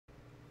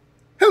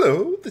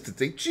Hello, this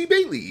is H.G.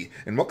 Bailey,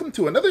 and welcome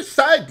to another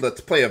side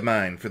Let's Play of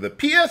mine for the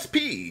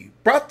PSP,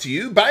 brought to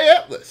you by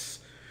Atlas.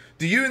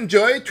 Do you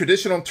enjoy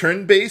traditional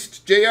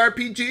turn-based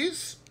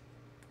JRPGs?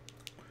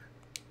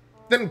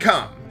 Then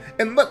come,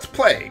 and let's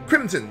play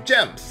Crimson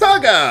Gem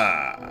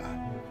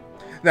Saga!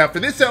 Now for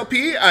this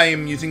LP, I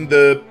am using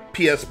the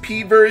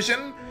PSP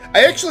version.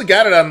 I actually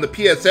got it on the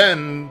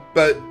PSN,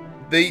 but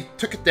they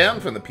took it down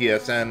from the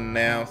PSN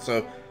now,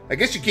 so I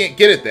guess you can't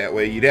get it that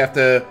way. You'd have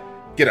to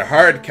get a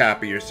hard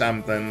copy or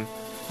something.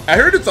 I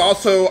heard it's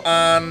also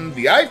on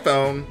the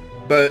iPhone,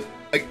 but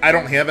I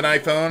don't have an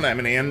iPhone. I'm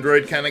an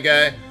Android kind of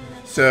guy.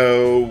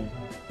 So,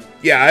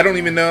 yeah, I don't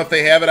even know if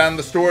they have it on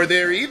the store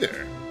there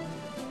either.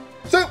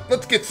 So,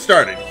 let's get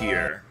started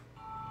here.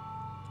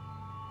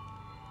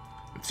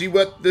 Let's see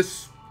what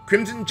this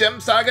Crimson Gem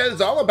Saga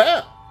is all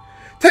about.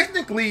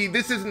 Technically,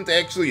 this isn't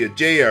actually a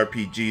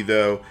JRPG,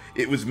 though.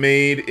 It was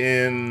made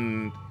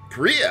in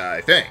Korea, I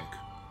think.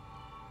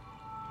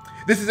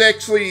 This is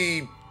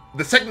actually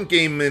the second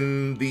game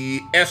in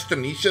the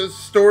Astonicia's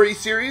story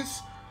series,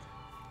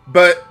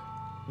 but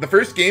the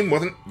first game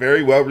wasn't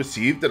very well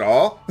received at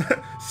all,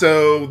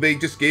 so they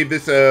just gave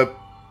this a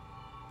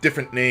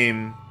different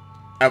name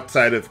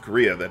outside of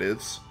Korea, that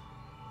is.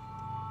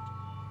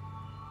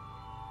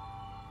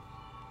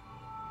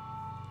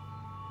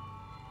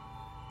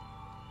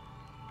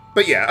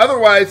 But yeah,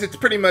 otherwise it's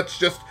pretty much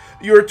just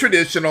your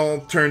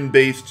traditional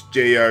turn-based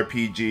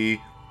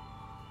JRPG.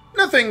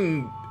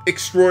 Nothing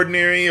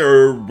extraordinary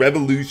or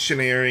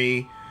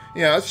revolutionary.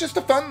 You know, it's just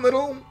a fun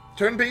little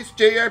turn-based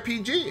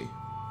JRPG.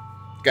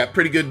 Got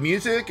pretty good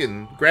music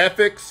and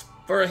graphics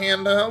for a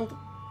handheld.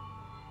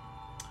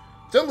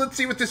 So let's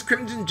see what this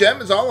Crimson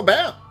Gem is all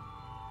about.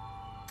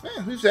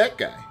 Who's that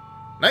guy?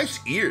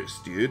 Nice ears,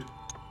 dude.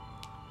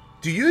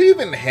 Do you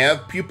even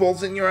have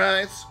pupils in your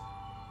eyes?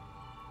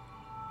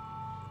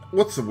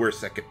 What's the worst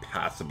that could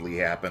possibly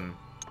happen?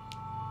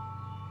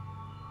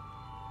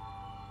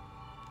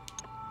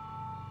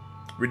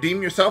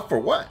 Redeem yourself for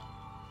what?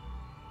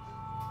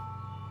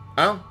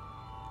 Oh,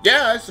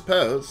 yeah, I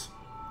suppose.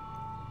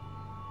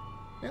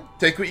 Yeah,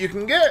 take what you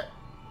can get.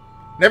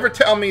 Never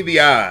tell me the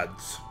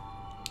odds.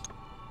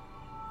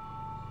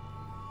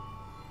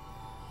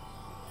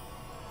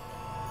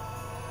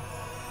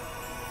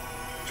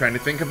 Trying to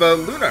think of a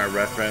Lunar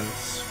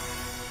reference.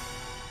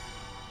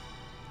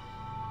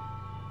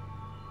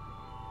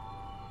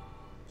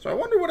 So I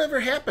wonder whatever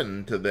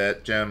happened to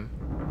that gem.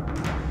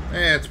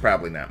 It's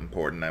probably not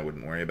important. I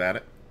wouldn't worry about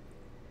it.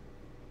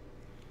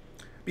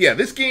 But yeah,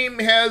 this game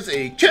has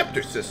a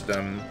chapter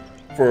system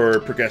for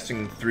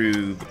progressing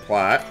through the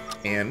plot.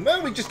 And,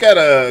 well, we just got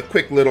a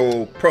quick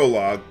little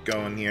prologue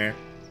going here.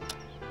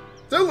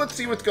 So let's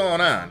see what's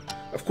going on.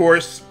 Of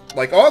course,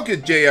 like all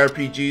good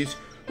JRPGs,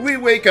 we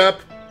wake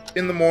up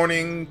in the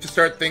morning to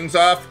start things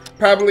off.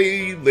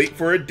 Probably late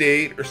for a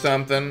date or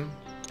something.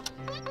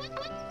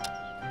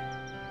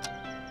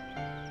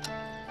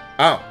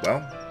 Oh,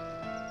 well.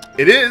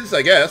 It is,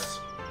 I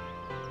guess.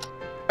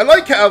 I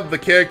like how the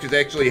characters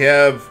actually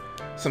have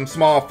some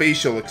small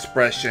facial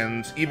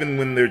expressions, even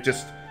when they're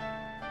just,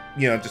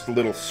 you know, just a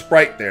little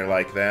sprite there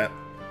like that.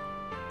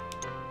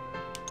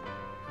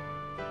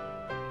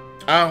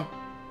 Oh.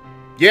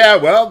 Yeah,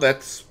 well,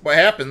 that's what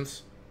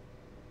happens.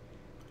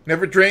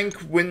 Never drink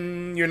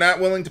when you're not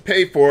willing to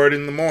pay for it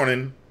in the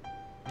morning.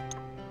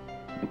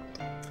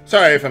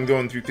 Sorry if I'm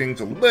going through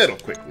things a little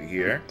quickly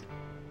here.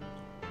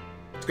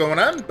 What's going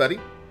on, buddy?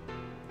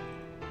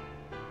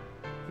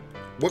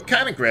 What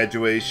kind of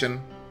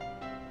graduation?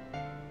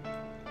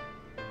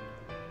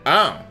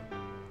 Oh.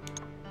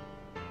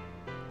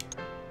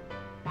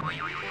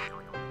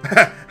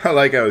 I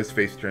like how his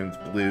face turns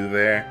blue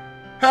there.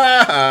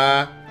 Ha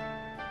ha!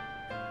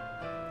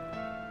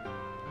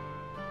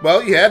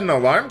 Well, you had an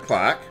alarm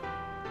clock.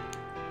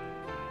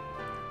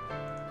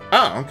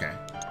 Oh, okay.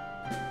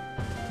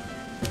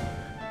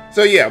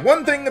 So yeah,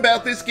 one thing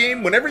about this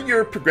game, whenever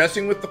you're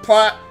progressing with the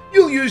plot,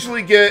 you'll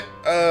usually get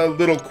a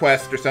little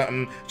quest or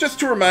something just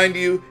to remind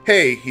you,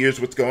 hey, here's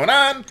what's going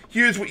on,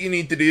 here's what you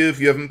need to do if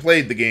you haven't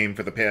played the game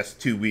for the past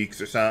 2 weeks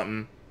or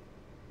something.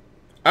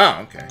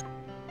 Oh, okay.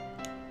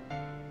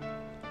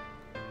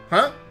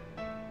 Huh?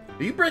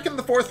 Are you breaking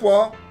the fourth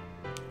wall?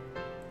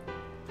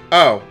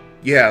 Oh,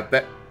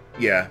 yeah,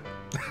 yeah.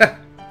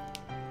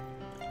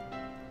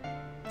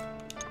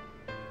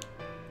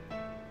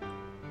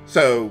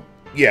 So,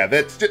 yeah,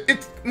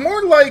 it's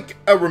more like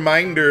a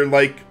reminder,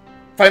 like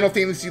Final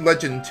Fantasy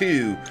Legend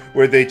 2,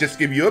 where they just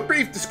give you a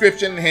brief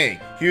description, hey,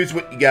 here's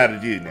what you gotta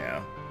do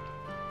now.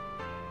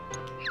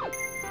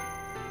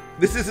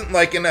 This isn't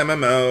like an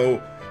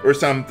MMO or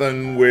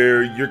something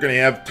where you're gonna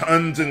have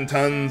tons and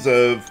tons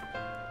of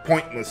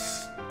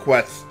pointless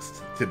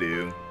quests to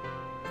do.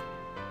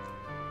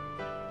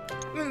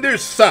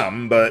 There's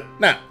some, but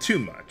not too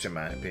much, in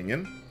my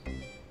opinion.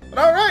 But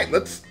alright,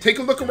 let's take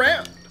a look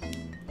around.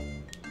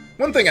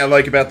 One thing I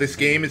like about this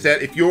game is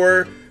that if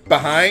you're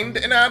behind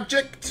an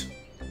object,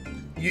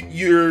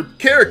 your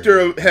character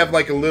will have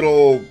like a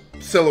little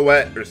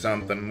silhouette or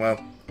something,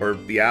 well, or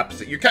the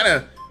opposite. You're kind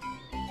of...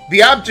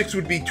 The objects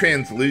would be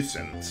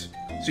translucent.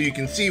 so you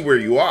can see where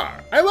you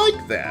are. I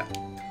like that.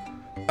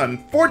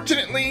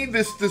 Unfortunately,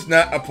 this does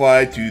not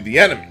apply to the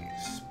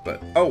enemies,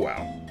 but oh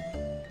well.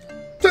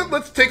 So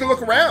let's take a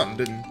look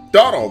around and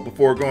dawdle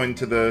before going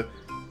to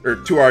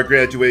our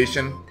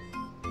graduation.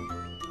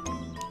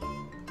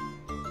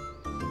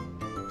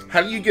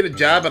 How do you get a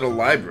job at a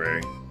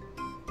library?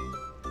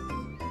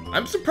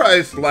 I'm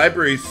surprised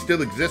libraries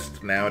still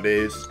exist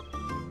nowadays.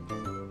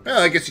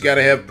 Well, I guess you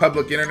gotta have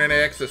public internet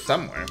access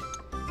somewhere.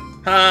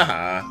 Ha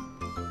ha.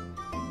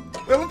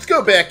 Well, let's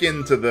go back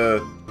into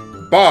the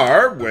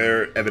bar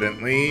where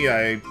evidently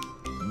I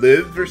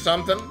live or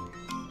something.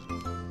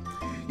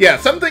 Yeah,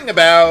 something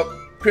about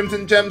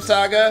Crimson Gem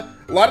Saga.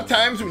 A lot of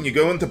times when you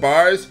go into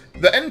bars,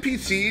 the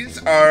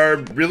NPCs are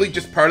really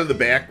just part of the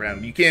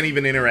background. You can't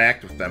even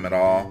interact with them at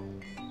all.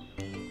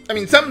 I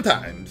mean,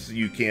 sometimes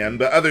you can,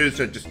 but others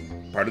are just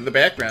part of the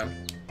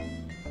background.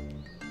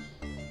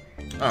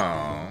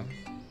 Aww.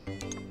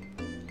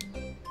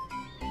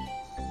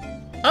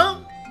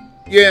 Oh,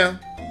 yeah.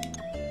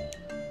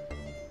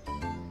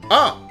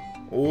 Oh,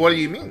 what do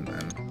you mean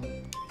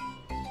then?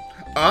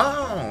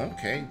 Oh,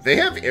 okay. They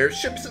have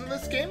airships in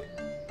this game?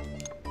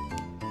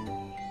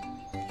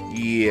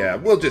 Yeah,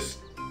 we'll just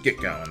get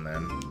going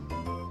then.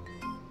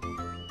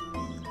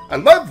 I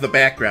love the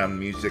background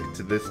music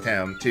to this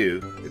town, too.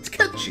 It's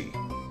catchy.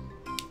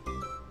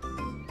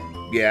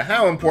 Yeah,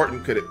 how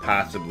important could it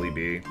possibly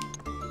be?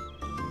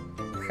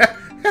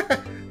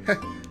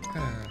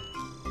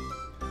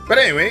 But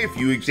anyway, if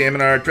you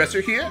examine our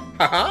dresser here,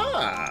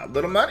 haha,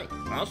 little money.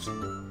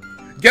 Awesome.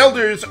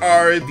 Gelders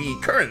are the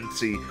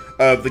currency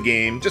of the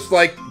game, just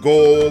like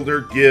gold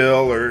or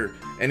gil or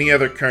any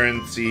other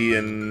currency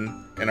in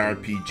an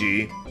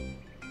RPG.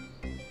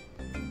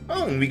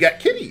 Oh, and we got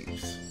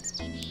kitties.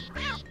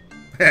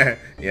 Yeah,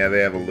 they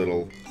have a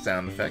little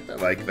sound effect. I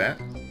like that.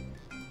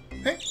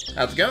 Hey,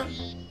 how's it going?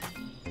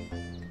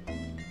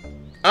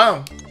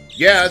 Oh,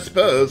 yeah, I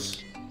suppose.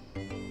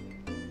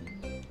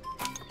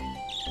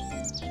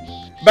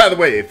 By the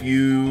way, if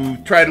you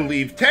try to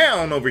leave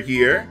town over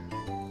here...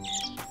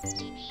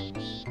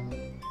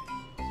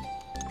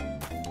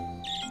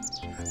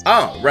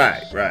 Oh,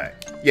 right.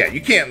 Yeah, you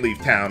can't leave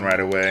town right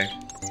away.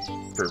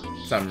 For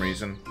some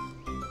reason.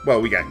 Well,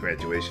 we got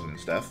graduation and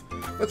stuff.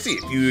 Let's see,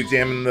 if you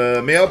examine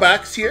the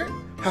mailbox here.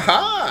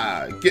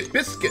 Haha! Get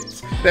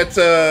biscuits. That's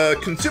a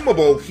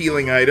consumable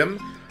healing item.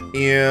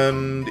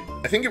 And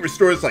I think it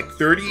restores like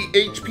 30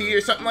 HP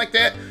or something like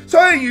that. So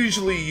I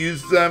usually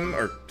use them,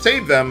 or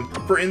save them,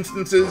 for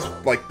instances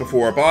like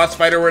before a boss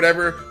fight or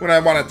whatever, when I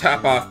want to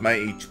top off my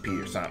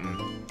HP or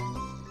something.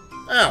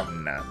 Oh,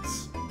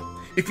 nuts.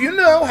 If you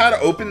know how to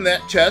open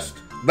that chest,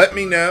 let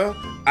me know.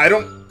 I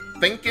don't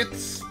think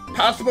it's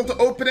possible to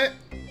open it.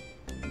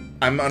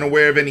 I'm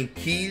unaware of any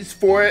keys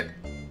for it.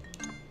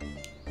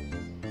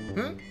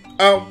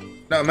 Oh,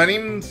 no, my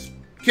name's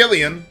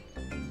Killian.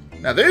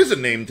 Now there's a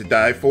name to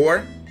die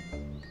for.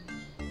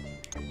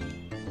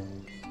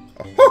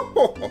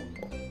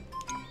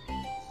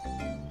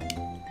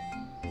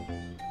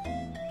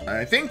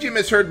 I think you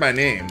misheard my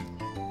name.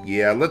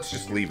 Yeah, let's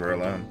just leave her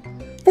alone.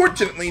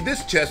 Fortunately,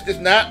 this chest is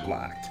not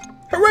locked.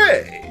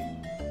 Hooray!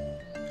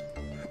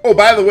 Oh,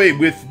 by the way,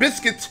 with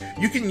biscuits,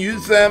 you can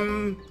use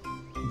them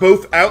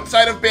both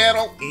outside of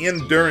battle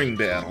and during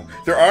battle.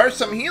 There are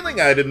some healing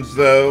items,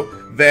 though,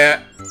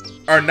 that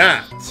are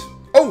not.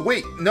 Oh,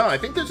 wait, no, I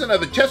think there's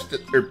another chest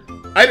or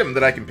item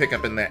that I can pick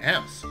up in that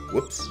house.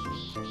 Whoops.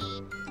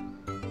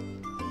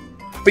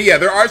 But yeah,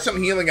 there are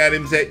some healing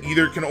items that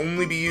either can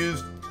only be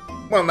used,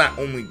 well, not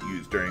only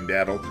used during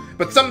battle,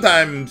 but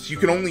sometimes you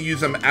can only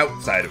use them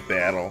outside of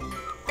battle.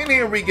 And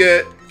here we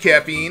get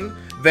caffeine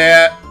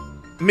that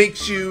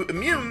makes you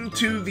immune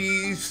to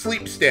the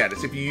sleep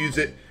status if you use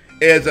it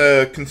as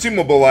a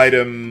consumable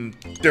item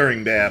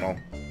during battle.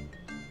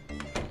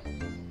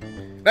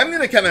 And I'm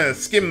going to kind of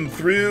skim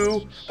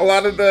through a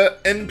lot of the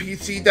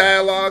NPC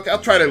dialogue.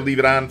 I'll try to leave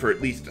it on for at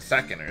least a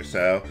second or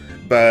so,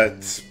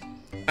 but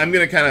I'm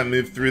going to kind of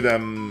move through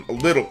them a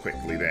little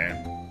quickly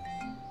there.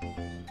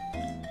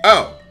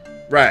 Oh,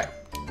 right.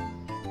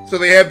 So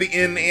they have the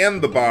inn and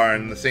the bar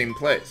in the same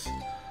place.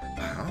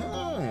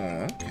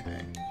 Oh,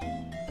 okay.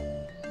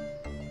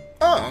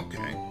 Oh,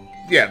 okay.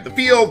 Yeah, the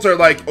fields are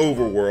like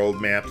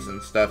overworld maps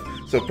and stuff.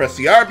 So press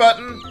the R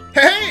button.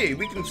 Hey,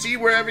 we can see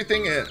where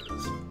everything is.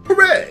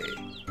 Hooray!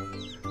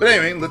 But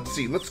anyway, let's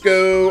see. Let's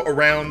go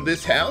around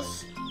this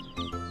house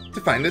to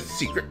find a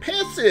secret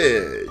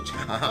passage.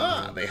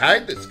 Haha, they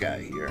hide this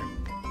guy here.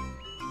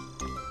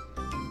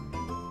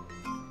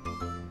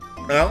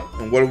 Well,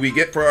 and what do we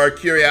get for our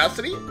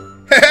curiosity?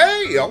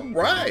 Hey,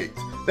 alright.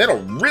 That'll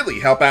really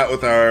help out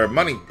with our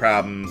money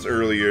problems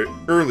early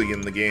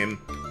in the game.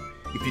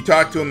 If you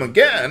talk to him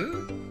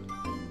again,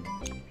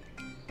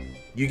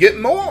 you get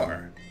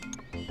more.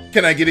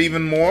 Can I get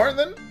even more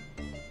then?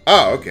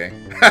 Oh, okay.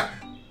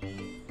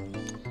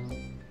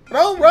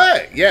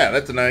 Alright, yeah,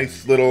 that's a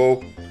nice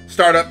little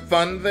startup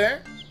fund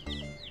there.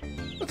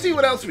 Let's see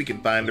what else we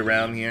can find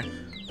around here.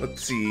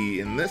 Let's see,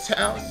 in this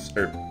house,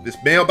 or this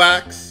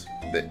mailbox,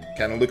 that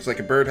kind of looks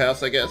like a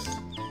birdhouse, I guess.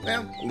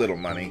 Well, a little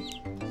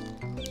money.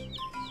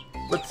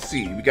 let's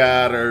see. We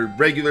got our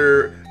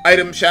regular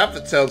item shop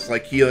that sells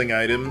like healing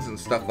items and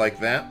stuff like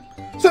that.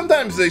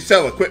 Sometimes they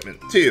sell equipment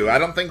too. I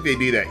don't think they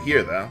do that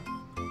here though.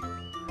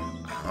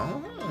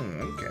 Oh,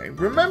 okay.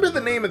 Remember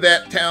the name of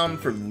that town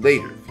for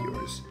later,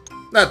 viewers.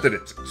 Not that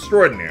it's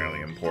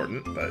extraordinarily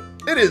important, but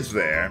it is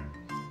there.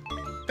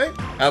 Hey,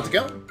 how's it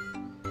going?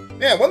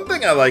 Yeah, one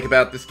thing I like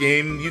about this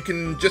game, you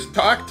can just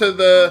talk to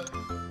the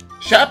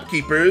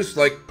shopkeepers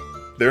like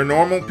they're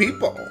normal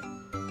people.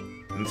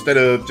 Instead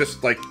of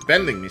just like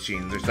vending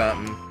machines or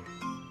something.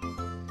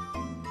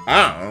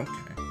 Oh,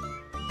 okay.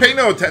 Pay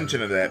no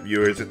attention to that,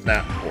 viewers. It's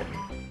not important.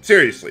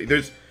 Seriously,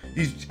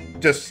 he's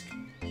just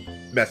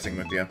messing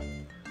with you.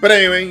 But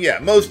anyway, yeah,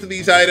 most of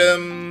these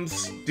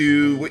items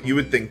do what you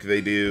would think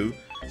they do.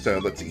 So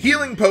let's see.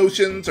 Healing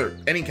potions, or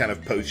any kind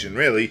of potion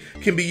really,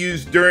 can be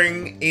used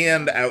during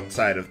and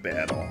outside of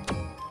battle.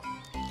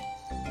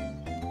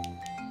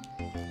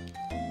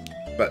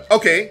 But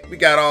okay, we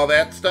got all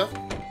that stuff.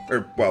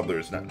 Or, well,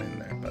 there's nothing in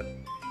there, but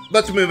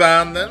let's move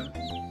on then.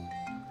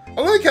 I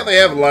like how they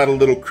have a lot of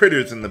little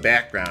critters in the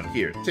background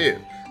here, too.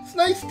 It's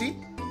nice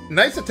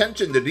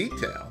attention to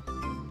detail.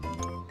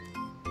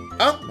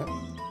 Oh,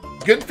 well,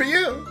 good for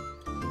you.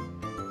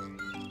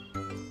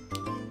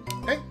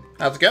 Hey,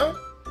 how's it going?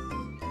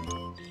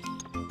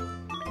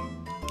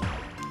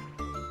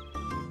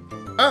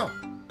 Oh,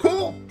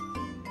 cool.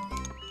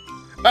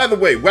 By the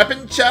way,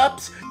 weapon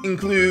shops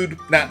include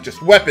not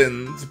just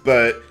weapons,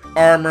 but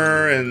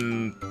armor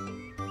and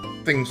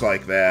things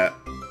like that.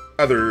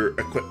 Other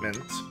equipment.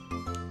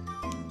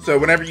 So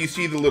whenever you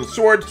see the little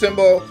sword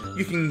symbol,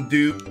 you can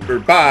do or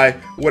buy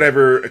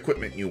whatever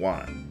equipment you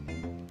want.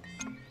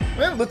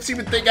 Well, let's see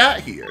what they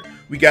got here.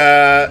 We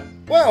got,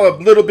 well, a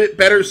little bit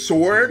better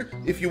sword.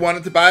 If you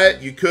wanted to buy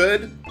it, you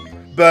could.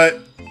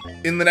 But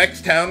in the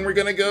next town we're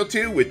going to go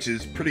to, which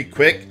is pretty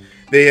quick,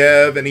 they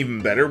have an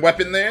even better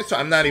weapon there, so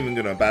I'm not even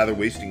going to bother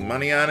wasting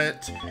money on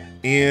it.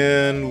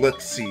 And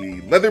let's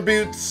see, leather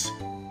boots.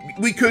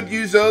 We could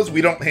use those.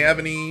 We don't have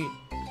any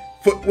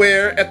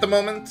footwear at the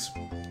moment.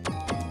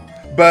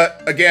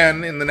 But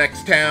again, in the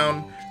next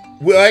town,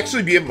 we'll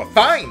actually be able to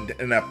find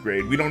an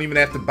upgrade. We don't even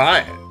have to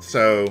buy it.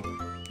 So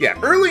yeah,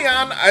 early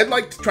on, I'd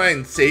like to try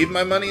and save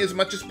my money as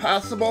much as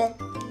possible.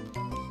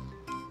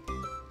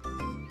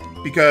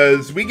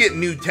 Because we get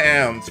new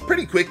towns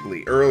pretty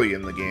quickly early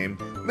in the game.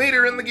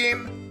 Later in the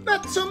game,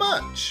 not so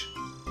much.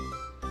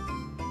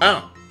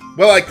 Oh,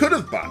 well, I could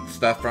have bought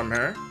stuff from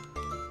her.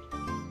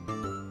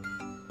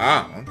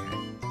 Ah, okay.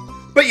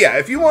 But yeah,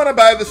 if you want to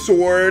buy the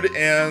sword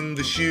and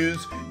the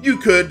shoes, you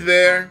could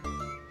there.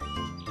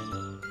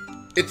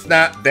 It's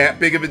not that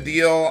big of a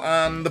deal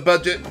on the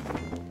budget.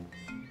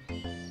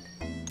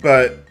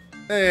 But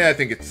I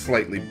think it's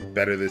slightly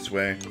better this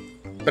way.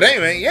 But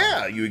anyway,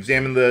 yeah, you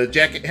examine the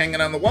jacket hanging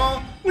on the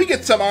wall, we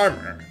get some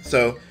armor.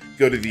 So,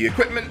 go to the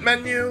equipment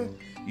menu,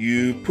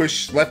 you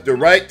push left or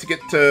right to get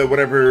to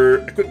whatever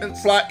equipment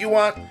slot you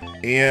want,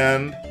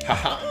 and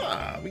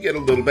haha, we get a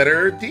little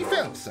better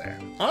defense there.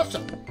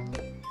 Awesome.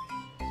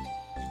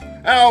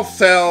 I'll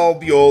sell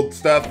the old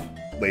stuff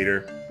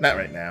later, not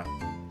right now.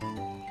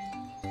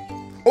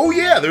 Oh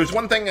yeah, there's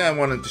one thing I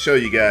wanted to show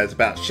you guys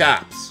about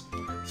shops.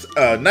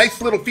 A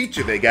nice little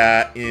feature they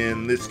got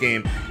in this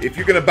game. If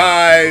you're gonna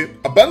buy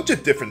a bunch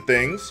of different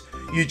things,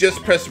 you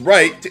just press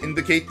right to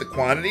indicate the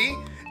quantity,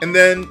 and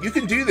then you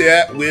can do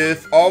that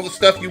with all the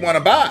stuff you want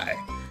to buy.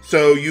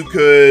 So you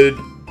could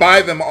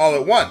buy them all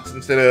at once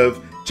instead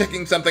of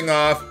checking something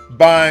off,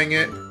 buying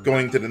it,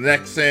 going to the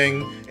next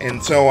thing,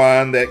 and so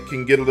on. That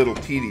can get a little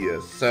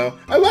tedious. So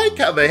I like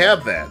how they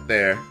have that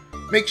there.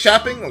 Make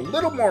shopping a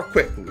little more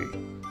quickly.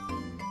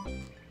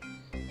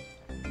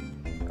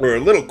 Or a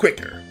little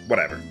quicker,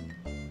 whatever.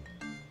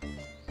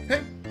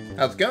 Hey,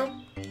 how's it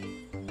going?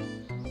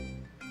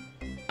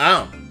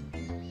 Oh.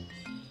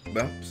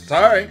 Well,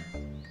 sorry.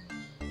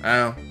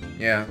 Oh,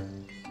 yeah.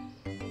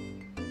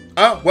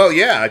 Oh, well,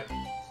 yeah.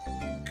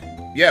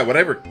 Yeah,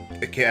 whatever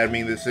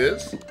academy this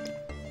is.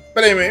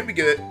 But anyway, we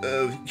get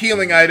a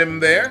healing item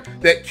there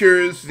that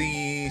cures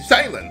the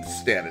silence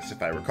status,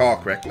 if I recall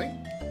correctly.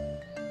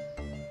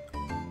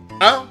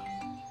 Oh,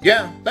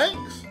 yeah,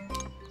 thanks.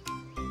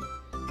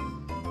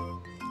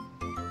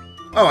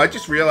 Oh, I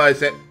just realized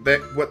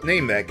that what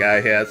name that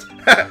guy has.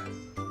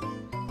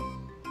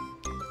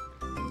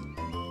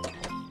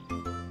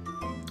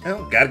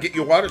 Well, gotta get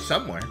your water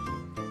somewhere.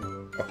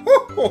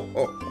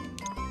 Oh,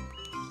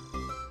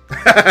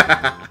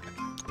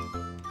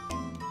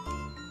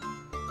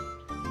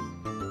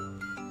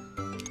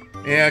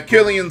 yeah,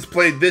 Killian's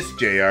played this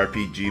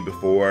JRPG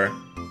before.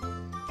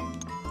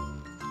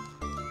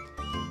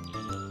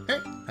 Hey,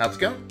 how's it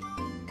going?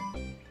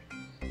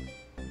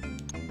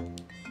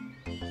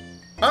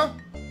 Oh,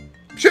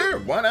 sure,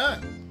 why not?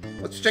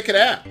 Let's check it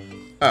out.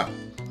 Oh,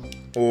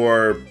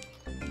 or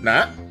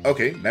not?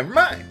 Okay, never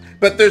mind.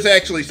 But there's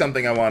actually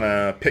something I want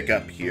to pick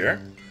up here.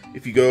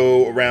 If you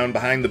go around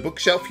behind the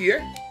bookshelf here.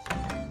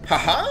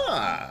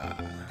 Haha!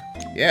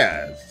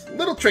 Yeah, it's a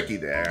little tricky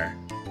there.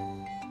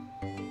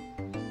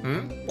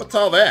 What's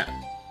all that?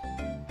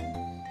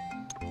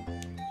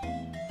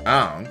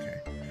 Oh, okay.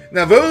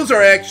 Now those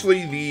are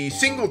actually the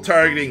single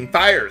targeting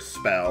fire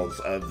spells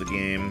of the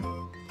game.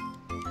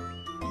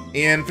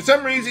 And for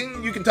some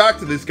reason, you can talk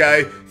to this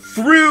guy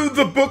through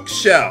the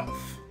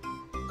bookshelf.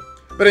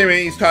 But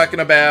anyway, he's talking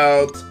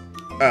about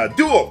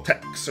dual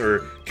techs,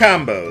 or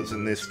combos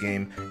in this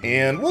game,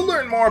 and we'll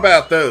learn more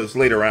about those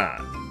later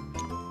on.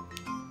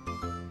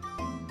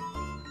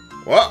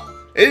 Well,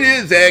 it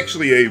is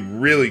actually a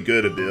really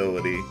good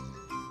ability.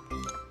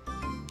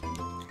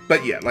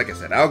 But yeah, like I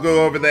said, I'll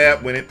go over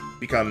that when it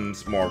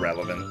becomes more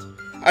relevant.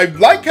 I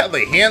like how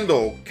they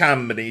handle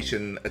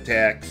combination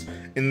attacks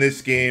in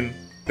this game.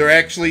 They're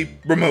actually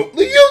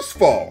remotely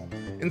useful,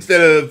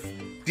 instead of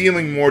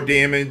dealing more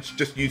damage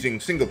just using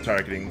single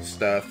targeting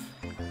stuff.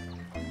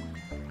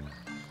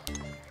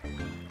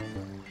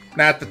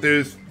 Not that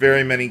there's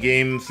very many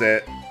games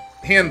that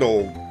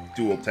handle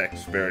dual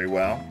techs very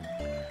well.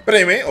 But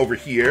anyway, over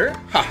here,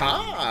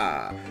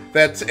 haha,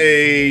 that's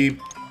a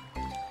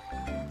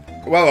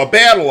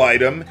battle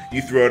item.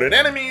 You throw it at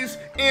enemies,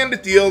 and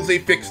it deals a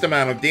fixed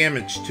amount of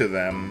damage to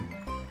them.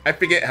 I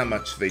forget how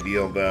much they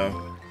deal,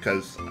 though,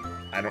 because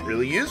I don't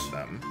really use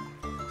them.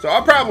 So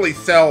I'll probably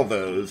sell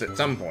those at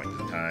some point in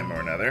time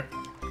or another.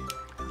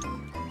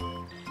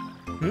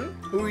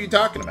 Who are you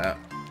talking about?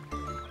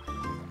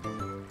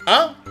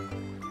 Oh?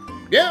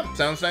 Yeah,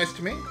 sounds nice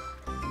to me.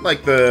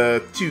 Like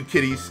the two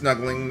kitties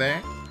snuggling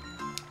there.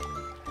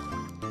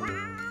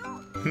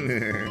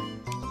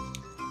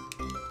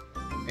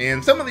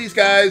 And some of these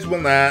guys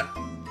will not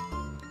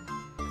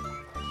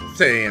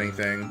say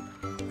anything.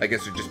 I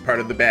guess they're just part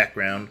of the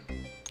background.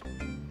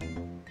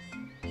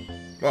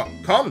 Well,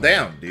 calm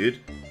down, dude.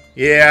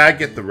 Yeah, I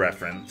get the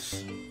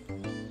reference.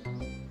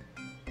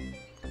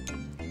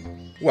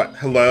 What,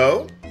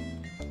 hello?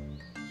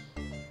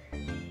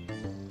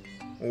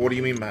 What do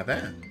you mean by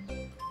that?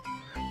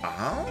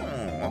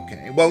 Oh,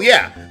 okay. Well,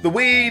 yeah, the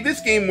way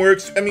this game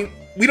works, I mean,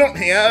 we don't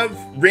have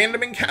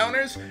random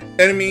encounters.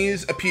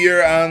 Enemies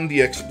appear on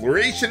the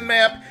exploration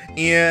map,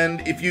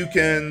 and if you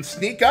can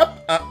sneak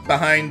up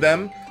behind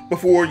them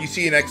before you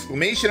see an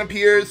exclamation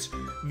appears,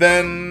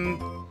 then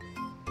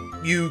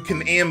you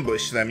can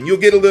ambush them. You'll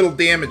get a little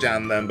damage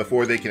on them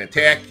before they can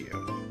attack you.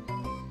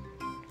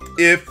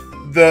 If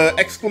the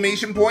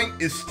exclamation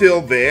point is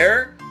still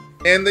there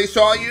and they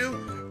saw you,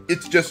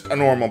 it's just a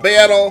normal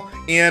battle,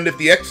 and if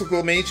the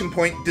exclamation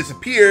point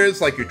disappears,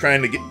 like you're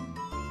trying to get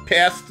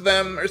past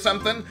them or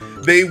something,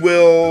 they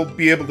will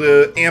be able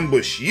to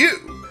ambush you.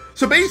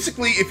 So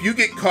basically, if you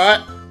get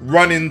caught,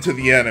 run into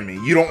the enemy.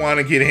 You don't want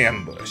to get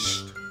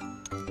ambushed.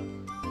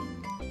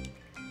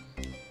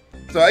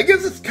 So I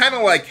guess it's kind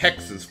of like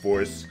Hex's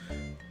Force,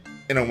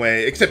 in a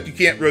way, except you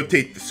can't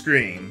rotate the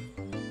screen.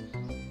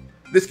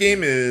 This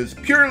game is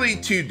purely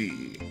 2D.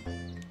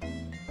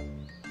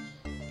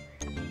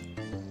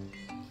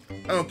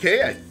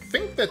 Okay, I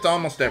think that's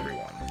almost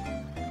everyone.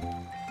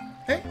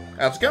 Hey,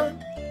 how's it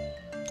going?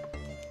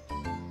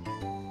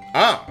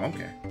 Ah,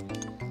 okay.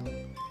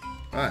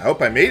 I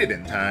hope I made it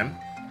in time.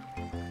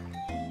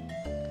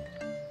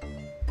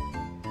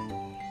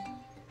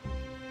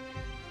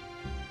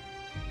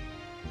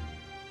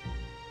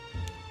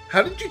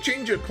 How did you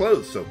change your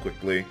clothes so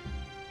quickly?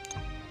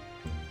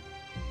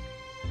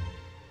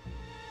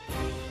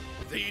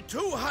 The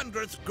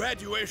 200th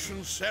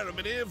graduation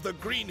ceremony of the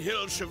Green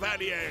Hill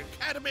Chevalier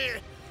Academy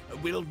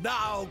will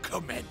now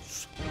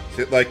commence. Is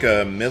it like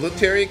a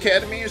military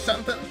academy or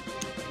something?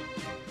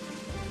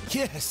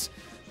 Yes,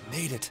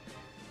 made it.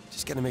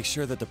 Just gotta make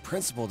sure that the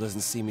principal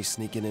doesn't see me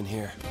sneaking in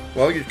here.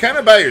 Well, you're kind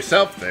of by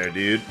yourself there,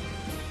 dude.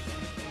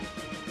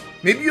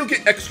 Maybe you'll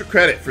get extra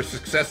credit for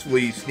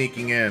successfully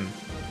sneaking in.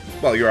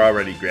 Well, you're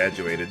already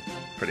graduated,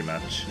 pretty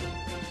much.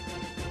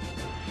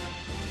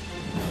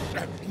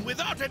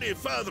 Without any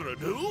further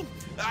ado,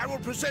 I will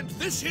present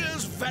this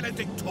year's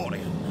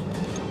valedictorian.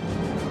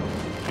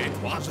 It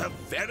was a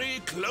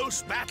very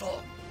close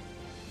battle,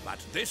 but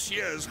this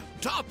year's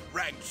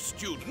top-ranked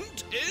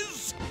student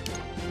is...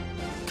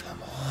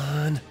 Come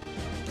on.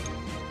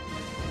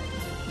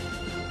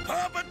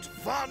 Herbert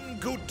von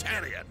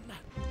Gutarian.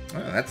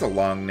 Oh, that's a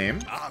long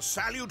name. Our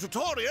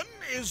salutatorian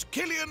is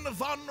Killian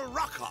von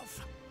Rockhoff.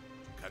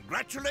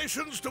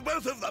 Congratulations to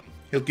both of them.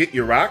 He'll get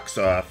your rocks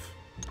off.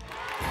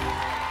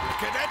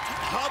 Cadet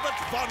Herbert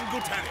von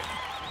Gutarian,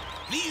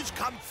 please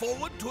come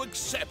forward to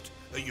accept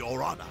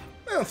your honor.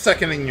 Well,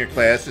 second in your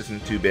class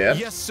isn't too bad.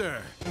 Yes,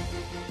 sir.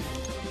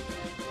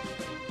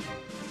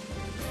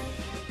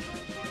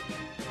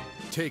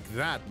 Take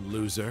that,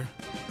 loser.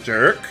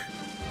 Jerk.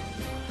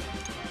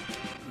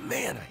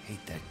 Man, I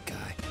hate that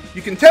guy.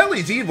 You can tell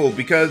he's evil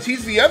because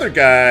he's the other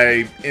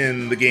guy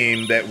in the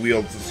game that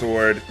wields the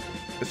sword,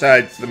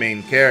 besides the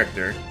main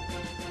character.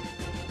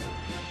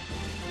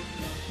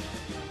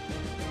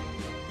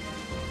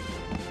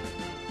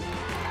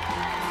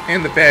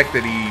 And the fact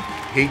that he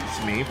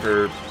hates me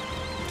for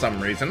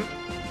some reason.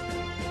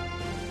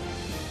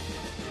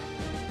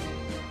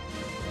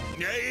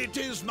 It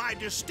is my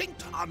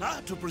distinct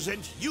honor to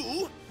present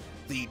you,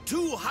 the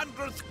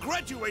 200th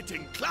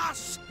graduating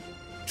class,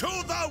 to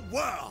the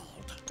world.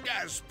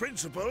 As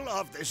principal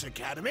of this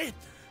academy,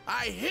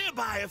 I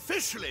hereby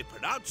officially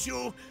pronounce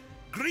you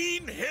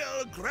Green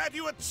Hill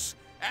graduates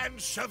and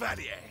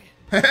chevalier.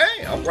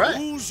 Hey, all right.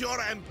 Use your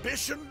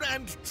ambition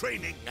and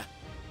training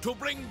to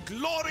bring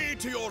glory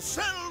to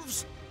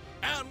yourselves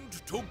and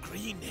to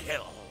Green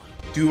Hill.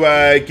 Do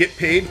I get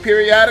paid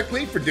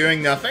periodically for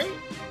doing nothing?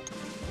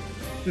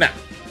 No,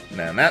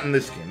 not in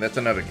this game. That's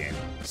another game.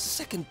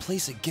 Second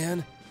place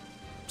again?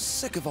 I'm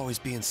sick of always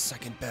being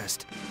second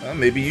best. Well,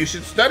 maybe you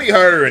should study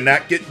harder and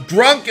not get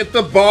drunk at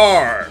the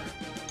bar.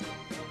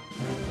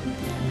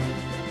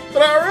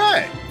 But all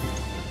right.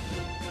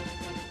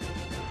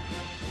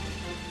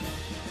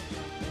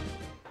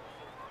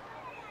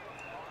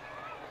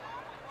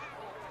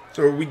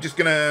 So are we just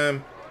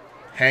gonna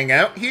hang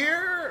out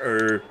here,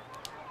 or?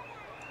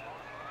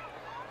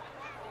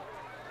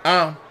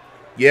 Oh,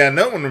 yeah,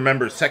 no one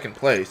remembers second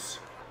place.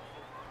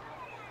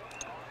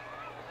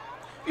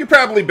 You're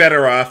probably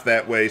better off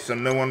that way, so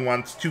no one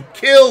wants to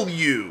kill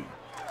you.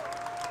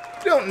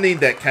 You don't need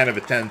that kind of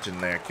attention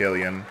there,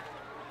 Killian.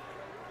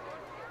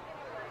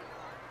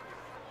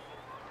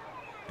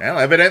 Well,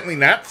 evidently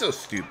not so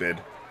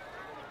stupid.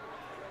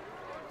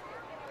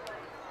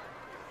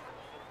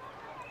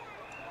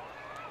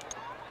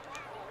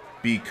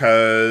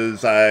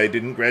 Because I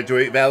didn't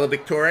graduate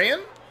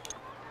valedictorian?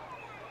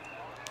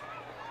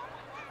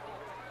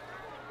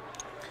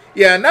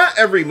 Yeah, not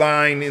every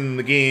line in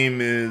the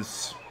game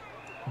is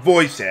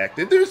voice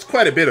acted. There's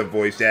quite a bit of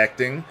voice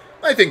acting.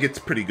 I think it's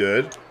pretty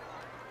good.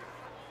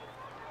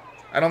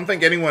 I don't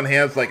think anyone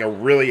has like a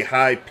really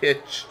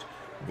high-pitched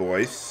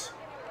voice.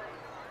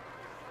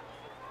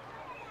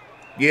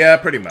 Yeah,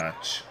 pretty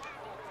much.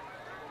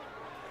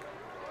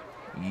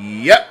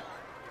 Yep.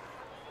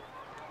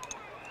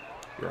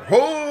 Your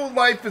whole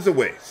life is a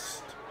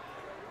waste.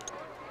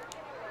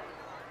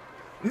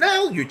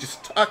 Now you're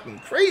just talking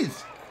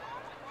crazy.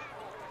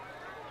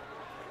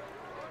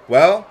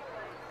 Well,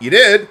 you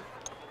did.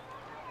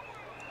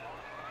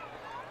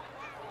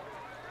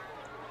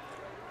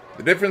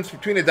 The difference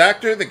between a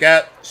doctor that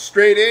got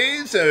straight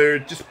A's or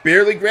just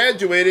barely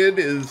graduated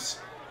is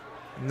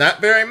not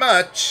very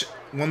much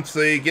once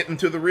they get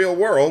into the real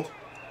world.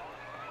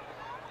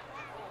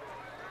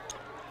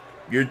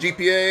 Your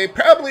GPA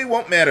probably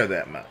won't matter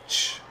that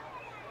much.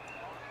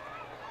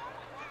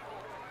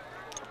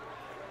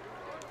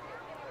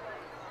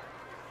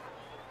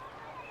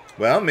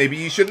 Well, maybe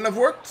you shouldn't have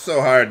worked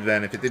so hard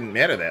then if it didn't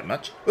matter that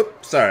much.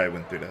 Oops, sorry, I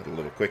went through that a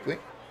little quickly.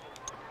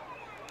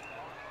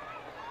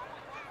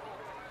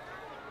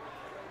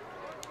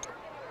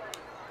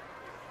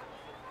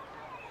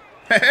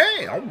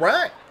 Hey, all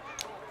right.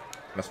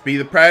 Must be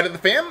the pride of the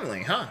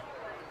family, huh?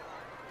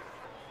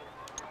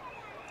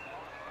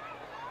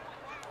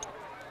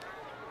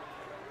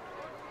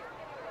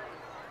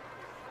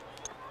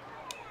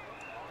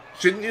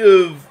 Shouldn't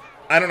you have,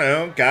 I don't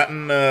know,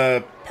 gotten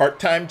a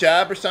part-time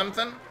job or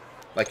something?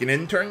 Like an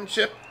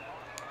internship?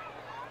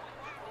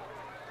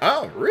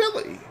 Oh,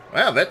 really?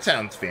 Wow, that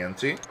sounds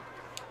fancy.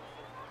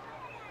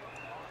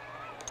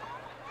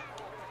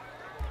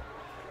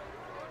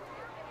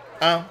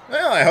 Oh,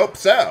 well, I hope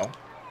so.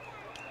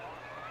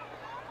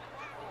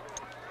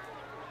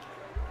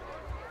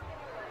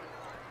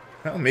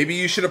 Well, maybe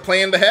you should have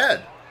planned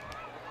ahead.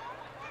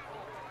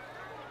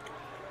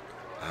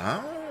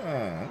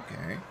 Oh,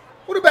 okay.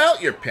 What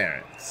about your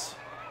parents,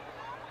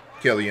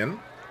 Killian?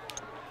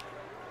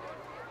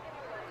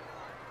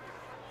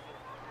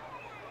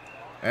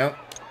 Well,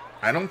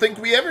 I don't think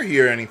we ever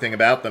hear anything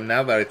about them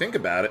now that I think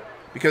about it.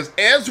 Because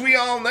as we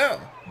all know,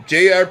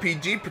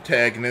 JRPG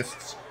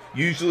protagonists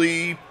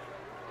usually,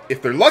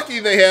 if they're lucky,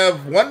 they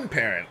have one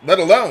parent, let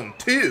alone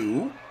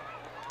two,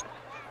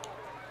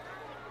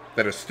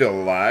 that are still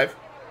alive.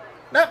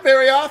 Not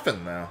very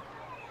often, though.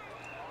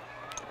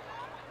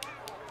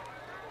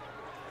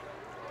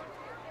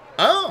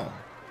 Oh.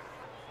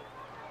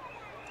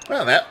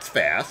 Well, that's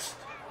fast.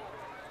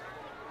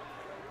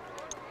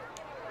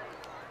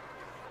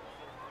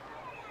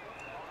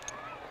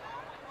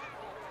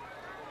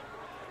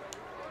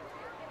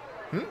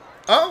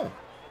 Oh.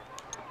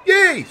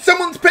 Yay!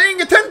 Someone's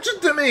paying attention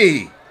to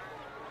me!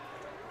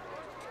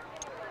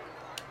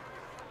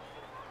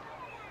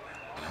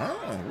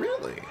 Oh,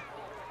 really?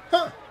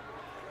 Huh.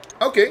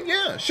 Okay,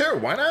 yeah, sure,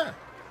 why not?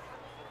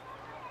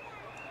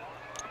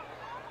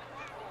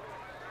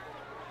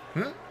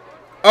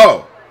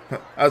 Oh.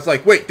 I was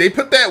like, wait, they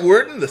put that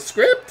word in the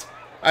script?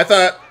 I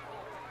thought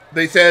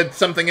they said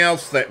something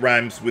else that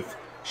rhymes with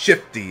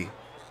shifty.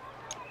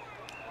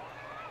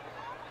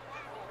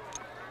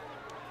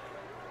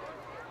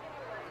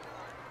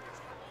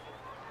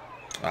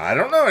 I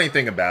don't know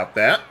anything about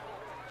that.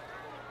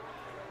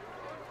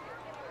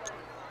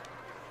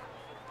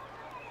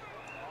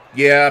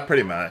 Yeah,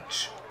 pretty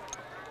much.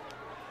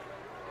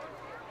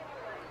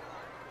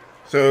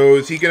 So,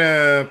 is he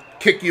gonna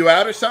kick you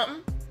out or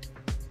something?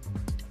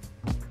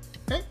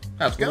 Hey,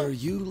 how's it going? Were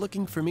you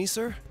looking for me,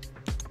 sir?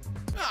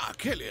 Ah,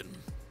 Killian.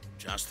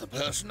 Just the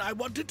person I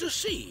wanted to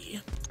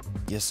see.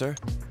 Yes, sir.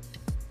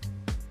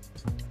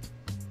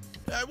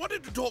 I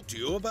wanted to talk to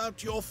you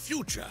about your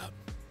future.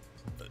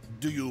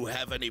 Do you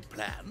have any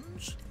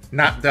plans?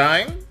 Not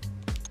dying?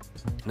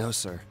 No,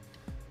 sir.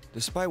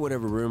 Despite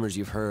whatever rumors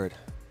you've heard,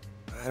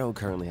 I don't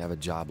currently have a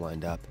job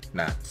lined up.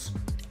 Nuts.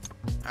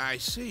 I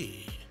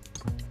see.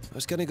 I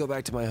was gonna go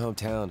back to my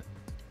hometown.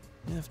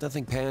 If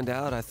nothing panned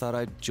out, I thought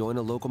I'd join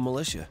a local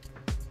militia.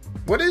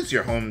 What is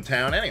your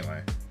hometown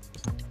anyway?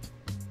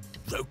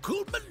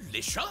 Local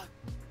militia?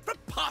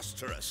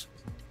 Preposterous!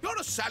 You're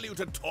a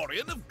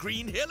salutatorian of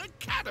Green Hill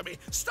Academy.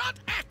 Start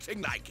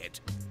acting like it.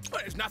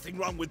 Well, there's nothing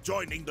wrong with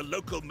joining the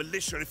local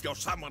militia if you're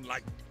someone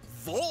like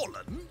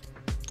Vorlon.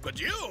 But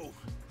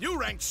you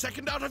ranked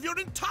second out of your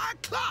entire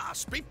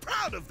class. Be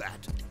proud of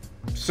that.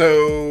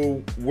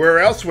 So, where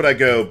else would I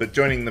go but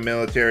joining the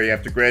military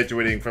after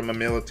graduating from a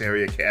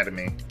military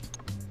academy?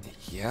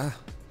 Yeah,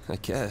 I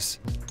guess.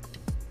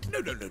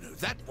 No,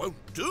 that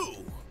won't do.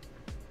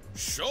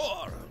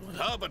 Sure,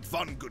 Herbert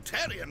von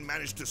Gutierrez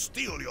managed to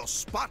steal your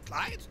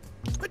spotlight,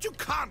 but you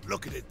can't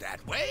look at it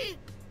that way.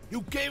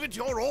 You gave it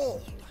your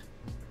all.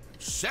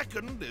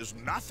 Second is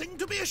nothing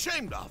to be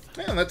ashamed of.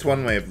 Yeah, that's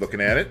one way of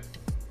looking at it.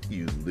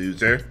 You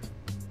loser.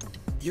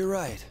 You're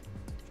right.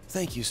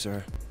 Thank you,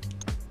 sir.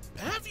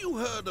 Have you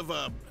heard of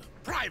a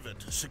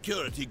private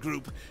security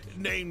group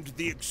named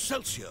the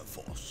Excelsior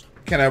Force?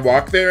 Can I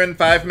walk there in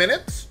 5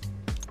 minutes?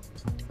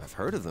 I've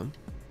heard of them.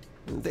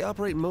 They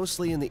operate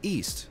mostly in the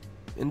east.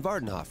 In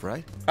Vardenhof,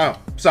 right? Oh,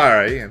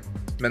 sorry. I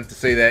meant to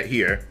say that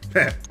here.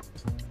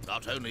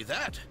 Not only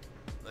that,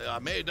 they are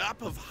made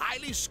up of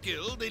highly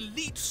skilled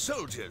elite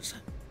soldiers.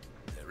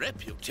 Their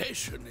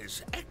reputation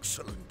is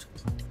excellent.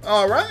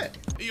 Alright.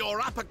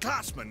 Your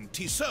upperclassman,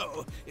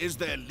 Tissot, is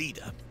their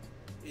leader.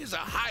 He's a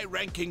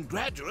high-ranking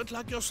graduate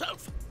like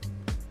yourself.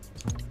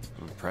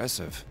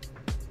 Impressive.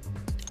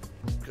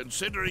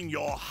 Considering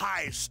your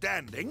high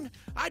standing,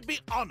 I'd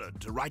be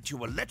honored to write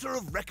you a letter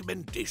of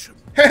recommendation.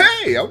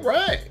 Hey,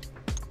 alright.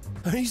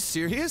 Are you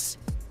serious?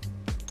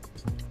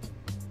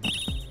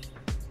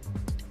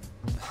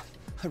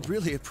 I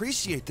really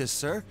appreciate this,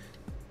 sir.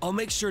 I'll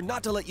make sure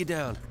not to let you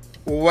down.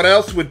 What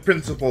else would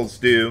principals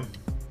do?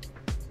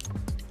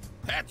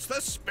 That's the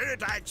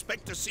spirit I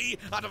expect to see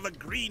out of a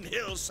Green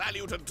Hill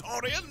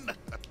salutatorian.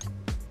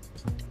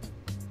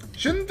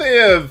 Shouldn't they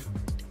have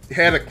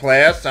had a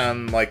class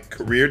on, like,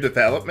 career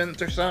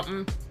development or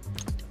something?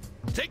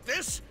 Take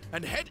this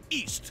and head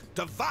east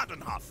to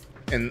Vardenhof.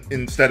 And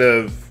instead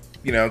of,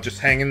 you know, just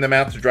hanging them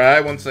out to dry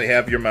once they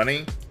have your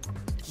money?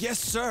 Yes,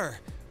 sir.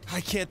 I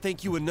can't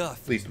thank you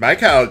enough. At least my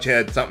college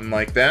had something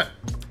like that.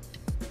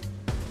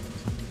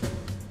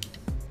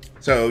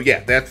 So,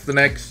 yeah, that's the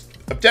next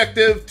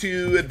objective,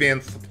 to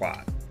advance the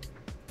plot.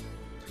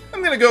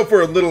 I'm gonna go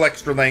for a little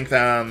extra length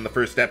on the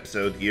first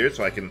episode here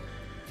so I can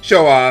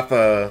show off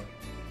a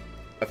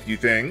few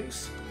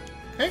things.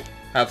 Hey,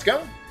 how's it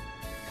going?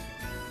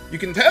 You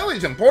can tell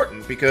he's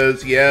important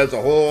because he has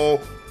a whole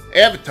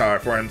avatar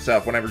for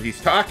himself whenever he's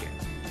talking.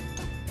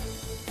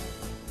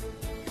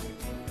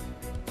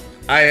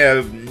 I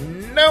have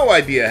no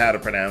idea how to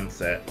pronounce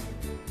that.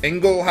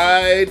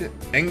 Englehide?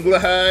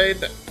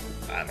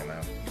 I don't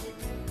know.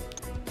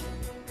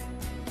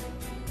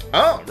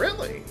 Oh,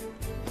 really?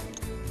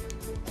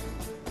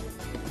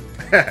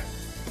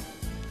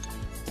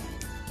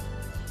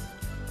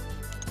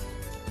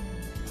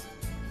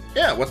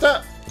 Yeah, what's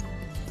up?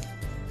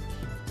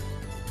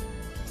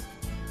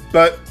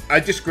 But I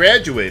just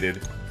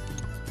graduated.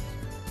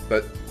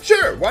 But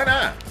sure, why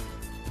not?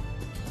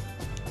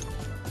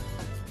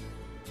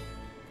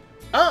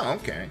 Oh,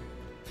 okay.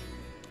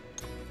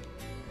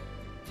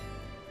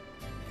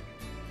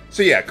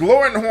 So yeah,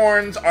 Galoran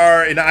horns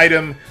are an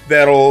item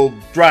that'll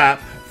drop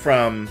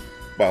from,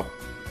 well,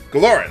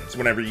 Galorans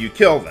whenever you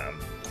kill them.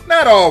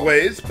 Not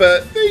always,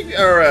 but they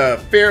are a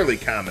fairly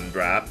common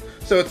drop,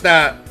 so it's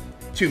not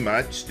too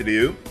much to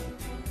do.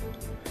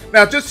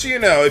 Now, just so you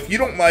know, if you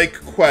don't like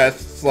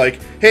quests like,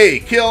 hey,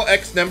 kill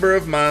X number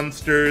of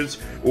monsters,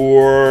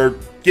 or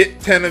get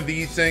 10 of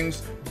these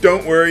things,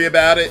 don't worry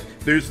about it.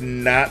 There's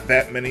not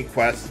that many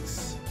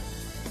quests,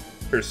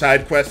 or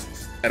side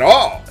quests at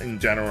all, in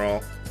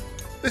general.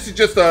 This is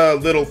just a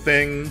little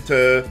thing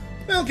to,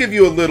 well, give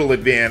you a little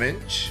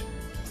advantage.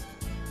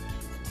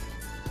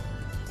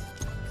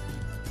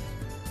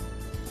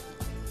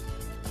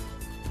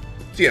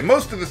 So yeah,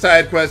 most of the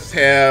side quests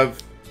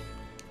have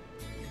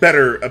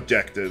better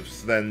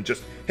objectives than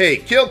just, hey,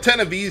 kill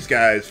 10 of these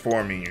guys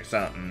for me or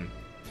something.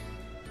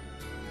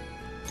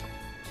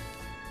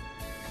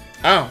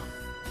 Oh,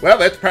 well,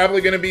 that's probably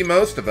going to be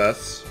most of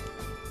us.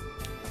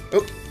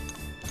 Oh.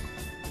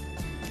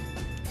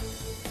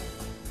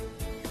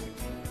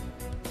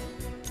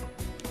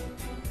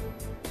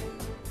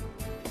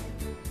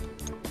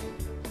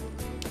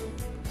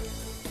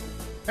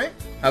 Hey,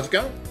 how's it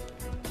going?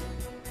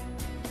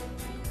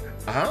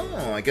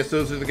 Oh, I guess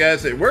those are the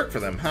guys that work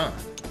for them, huh?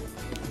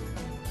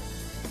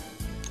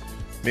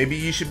 Maybe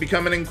you should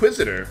become an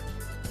Inquisitor.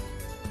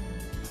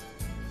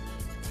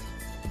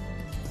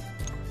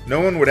 No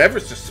one would ever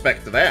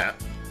suspect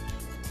that.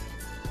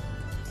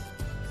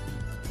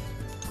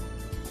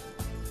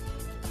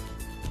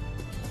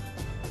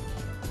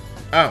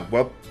 Oh,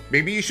 well,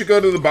 maybe you should go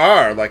to the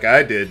bar like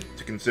I did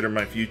to consider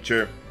my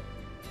future.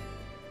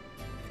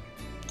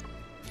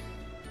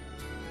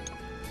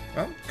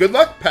 Well, good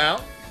luck,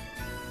 pal.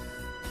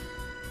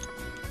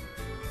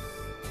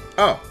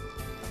 Oh,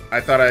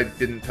 I thought I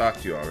didn't talk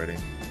to you already.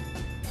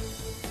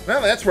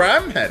 Well, that's where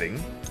I'm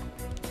heading.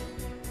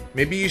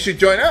 Maybe you should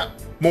join up.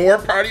 More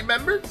party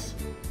members?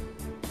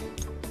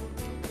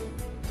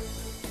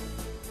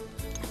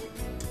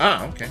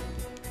 Ah, okay.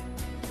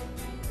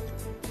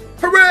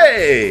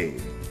 Hooray!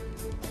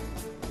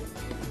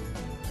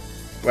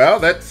 Well,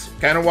 that's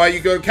kind of why you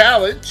go to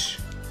college.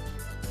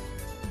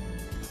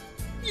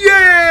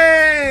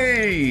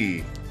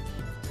 Yay!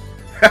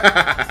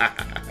 I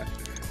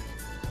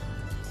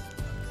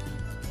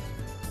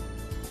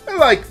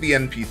like the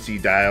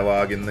NPC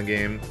dialogue in the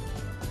game.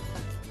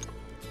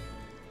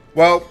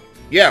 Well,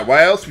 yeah,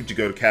 why else would you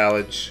go to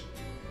college?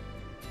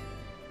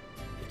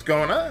 What's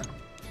going on?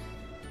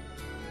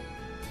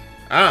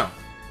 Ah,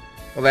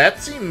 well,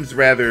 that seems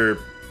rather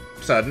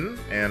sudden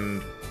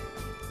and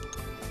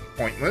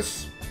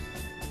pointless.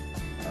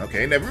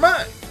 Okay, never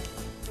mind.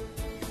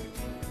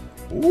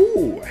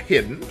 Ooh, a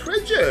hidden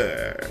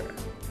treasure.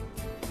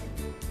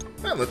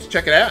 Well, let's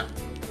check it out.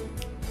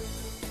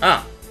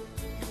 Ah.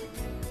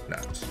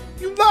 Nuts.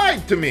 You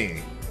lied to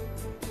me.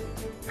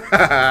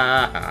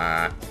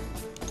 By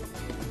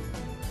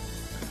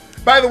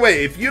the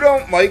way, if you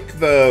don't like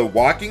the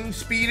walking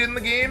speed in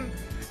the game,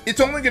 it's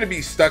only going to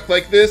be stuck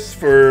like this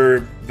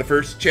for the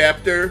first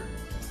chapter.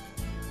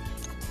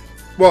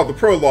 Well, the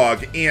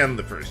prologue and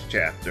the first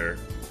chapter.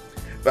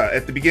 But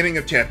at the beginning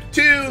of chapter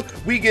 2,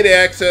 we get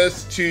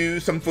access to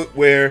some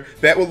footwear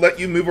that will let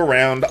you move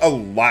around a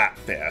lot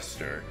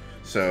faster.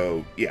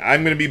 So, yeah,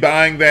 I'm going to be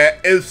buying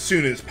that as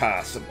soon as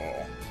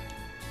possible.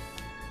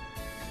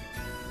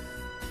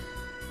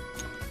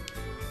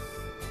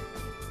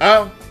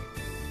 Oh,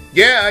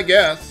 yeah, I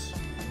guess.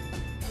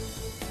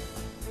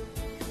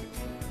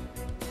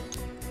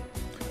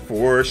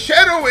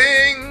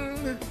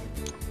 Foreshadowing!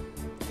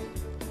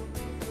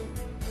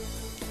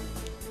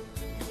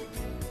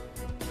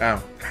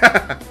 Oh.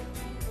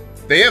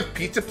 They have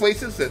pizza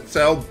places that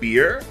sell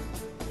beer?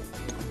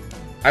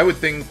 I would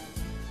think,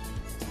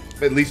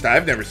 at least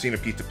I've never seen a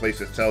pizza place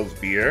that sells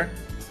beer.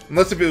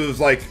 Unless if it was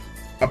like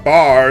a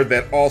bar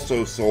that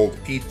also sold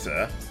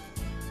pizza.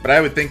 But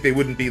I would think they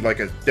wouldn't be like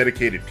a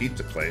dedicated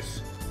pizza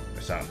place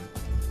or something.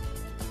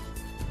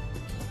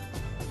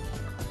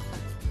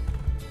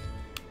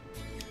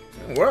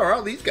 What are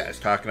all these guys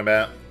talking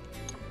about?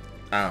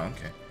 Oh,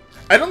 okay.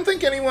 I don't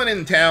think anyone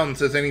in town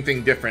says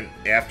anything different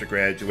after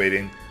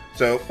graduating.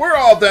 So we're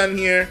all done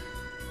here.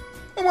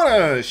 I want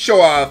to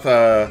show off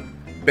a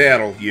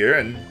battle here,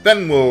 and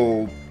then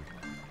we'll...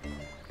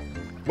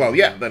 Well,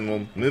 yeah, then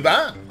we'll move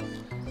on.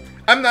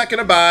 I'm not going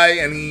to buy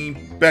any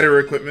better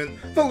equipment.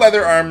 The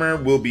leather armor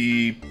will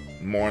be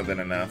more than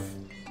enough.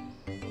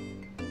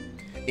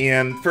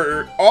 And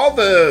for all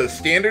the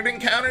standard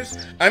encounters,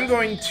 I'm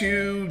going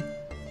to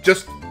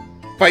just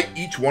fight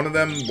each one of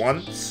them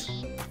once.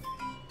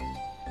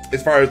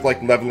 As far as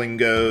like leveling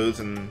goes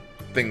and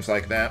things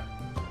like that.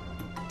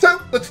 So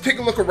let's take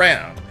a look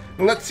around.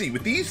 Let's see,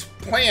 with these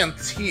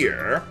plants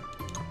here,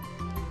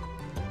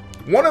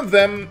 one of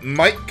them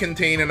might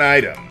contain an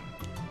item,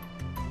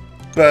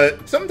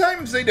 but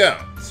sometimes they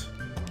don't.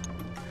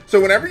 So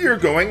whenever you're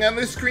going on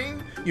this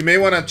screen, you may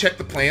want to check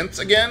the plants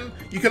again.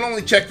 You can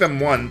only check them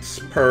once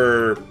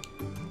per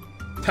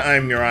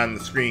time you're on the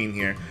screen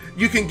here.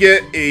 You can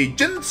get a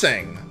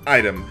ginseng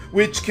item,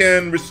 which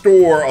can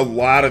restore a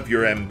lot of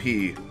your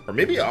MP. Or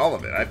maybe all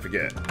of it, I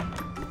forget.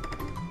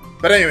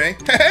 But anyway,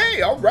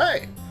 hey,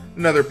 alright.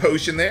 Another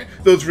potion there.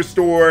 Those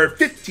restore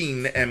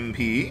 15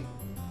 MP.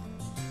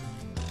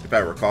 If I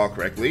recall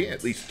correctly,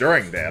 at least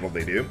during battle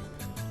they do.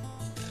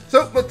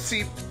 So, let's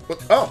see.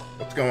 What's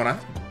going on?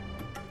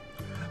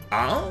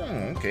 Oh,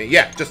 okay.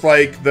 Yeah, just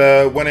like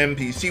the one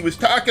NPC was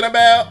talking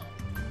about,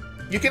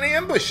 you can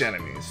ambush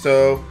enemies.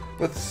 So,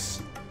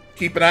 let's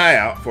keep an eye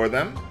out for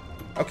them.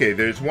 Okay,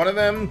 there's one of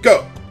them.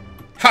 Go!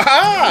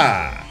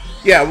 Ha-ha!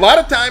 Yeah, a lot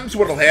of times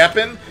what'll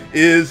happen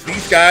is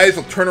these guys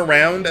will turn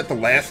around at the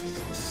last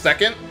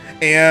second,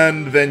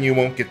 and then you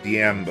won't get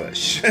the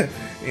ambush.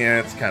 Yeah,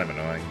 it's kind of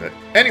annoying, but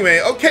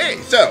anyway, okay,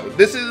 so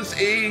this is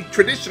a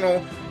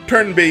traditional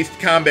turn-based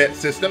combat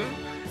system,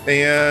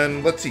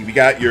 and let's see, we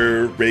got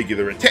your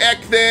regular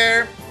attack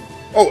there.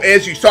 Oh,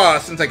 as you saw,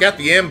 since I got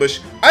the ambush,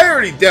 I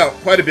already dealt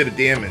quite a bit of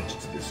damage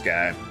to this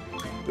guy.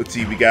 Let's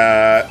see, we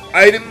got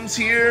items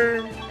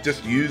here.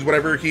 Just use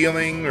whatever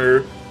healing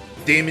or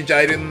damage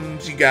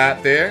items you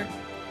got there.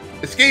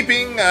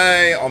 Escaping,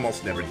 I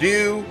almost never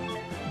do.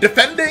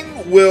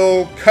 Defending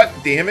will cut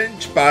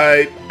damage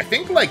by, I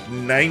think, like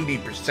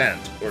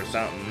 90% or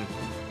something.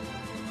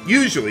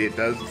 Usually it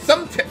does.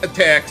 Some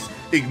attacks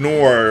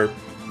ignore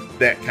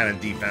that kind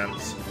of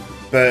defense.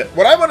 But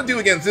what I want to do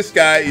against this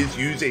guy is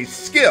use a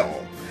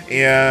skill.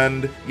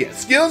 And yeah,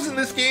 skills in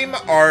this game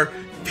are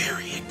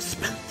very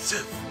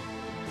expensive.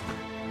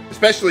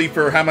 Especially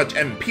for how much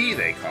MP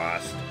they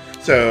cost.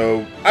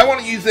 So I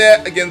want to use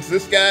that against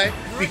this guy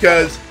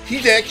because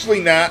he's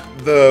actually not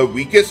the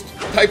weakest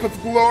type of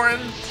Glorin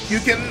you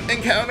can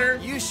encounter.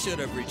 You should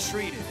have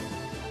retreated.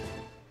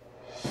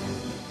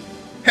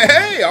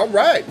 Hey! Hey,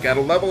 alright, got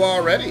a level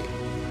already.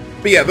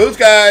 But yeah, those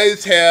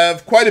guys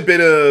have quite a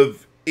bit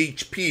of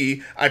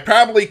HP. I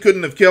probably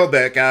couldn't have killed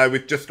that guy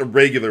with just a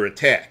regular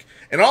attack.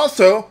 And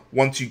also,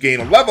 once you gain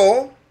a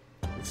level,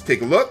 let's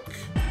take a look.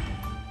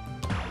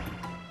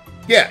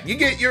 Yeah, you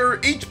get your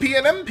HP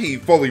and MP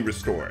fully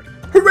restored.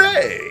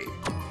 Hooray!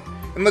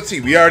 And let's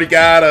see, we already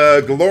got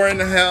a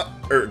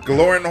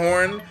Galoran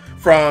Horn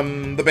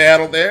from the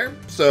battle there,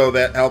 so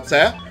that helps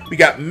out. We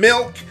got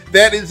milk.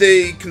 That is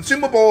a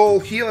consumable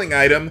healing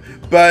item,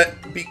 but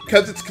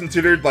because it's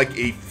considered like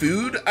a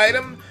food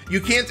item, you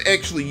can't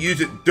actually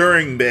use it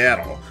during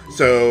battle.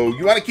 So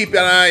you want to keep an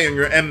eye on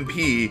your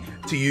MP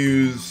to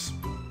use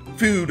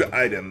food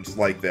items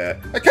like that.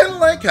 I kind of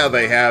like how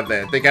they have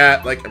that. They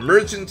got like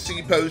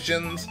emergency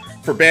potions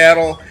for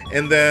battle,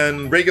 and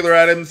then regular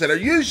items that are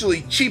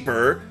usually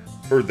cheaper,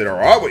 or that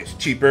are always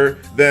cheaper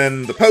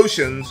than the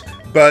potions,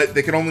 but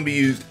they can only be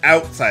used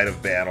outside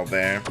of battle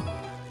there.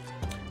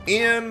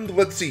 And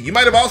let's see, you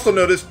might have also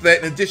noticed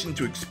that in addition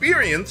to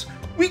experience,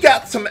 we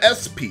got some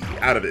SP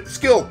out of it,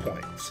 skill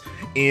points.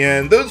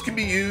 And those can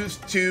be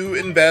used to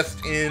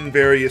invest in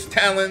various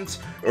talents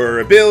or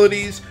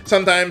abilities.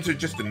 Sometimes they're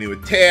just a new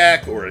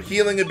attack, or a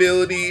healing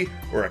ability,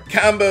 or a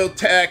combo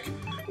tech,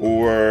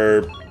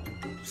 or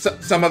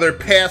some other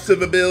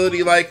passive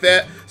ability like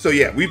that. So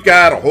yeah, we've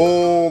got a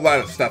whole lot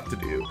of stuff to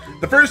do.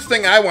 The first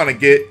thing I want to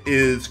get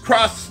is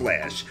Cross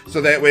Slash,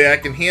 so that way I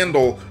can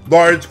handle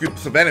large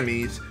groups of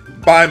enemies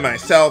by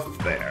myself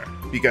there.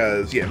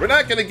 Because yeah, we're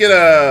not going to get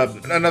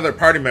another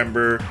party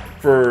member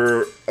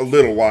for a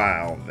little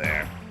while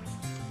there.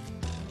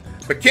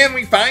 But can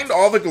we find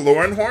all the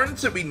Galoran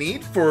Horns that we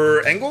need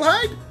for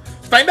Engelhide?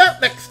 Find out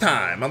next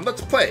time on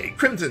Let's Play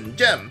Crimson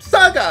Gem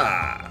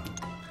Saga!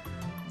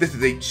 This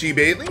is HG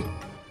Bailey,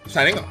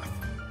 signing off.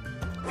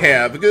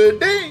 Have a good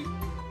day!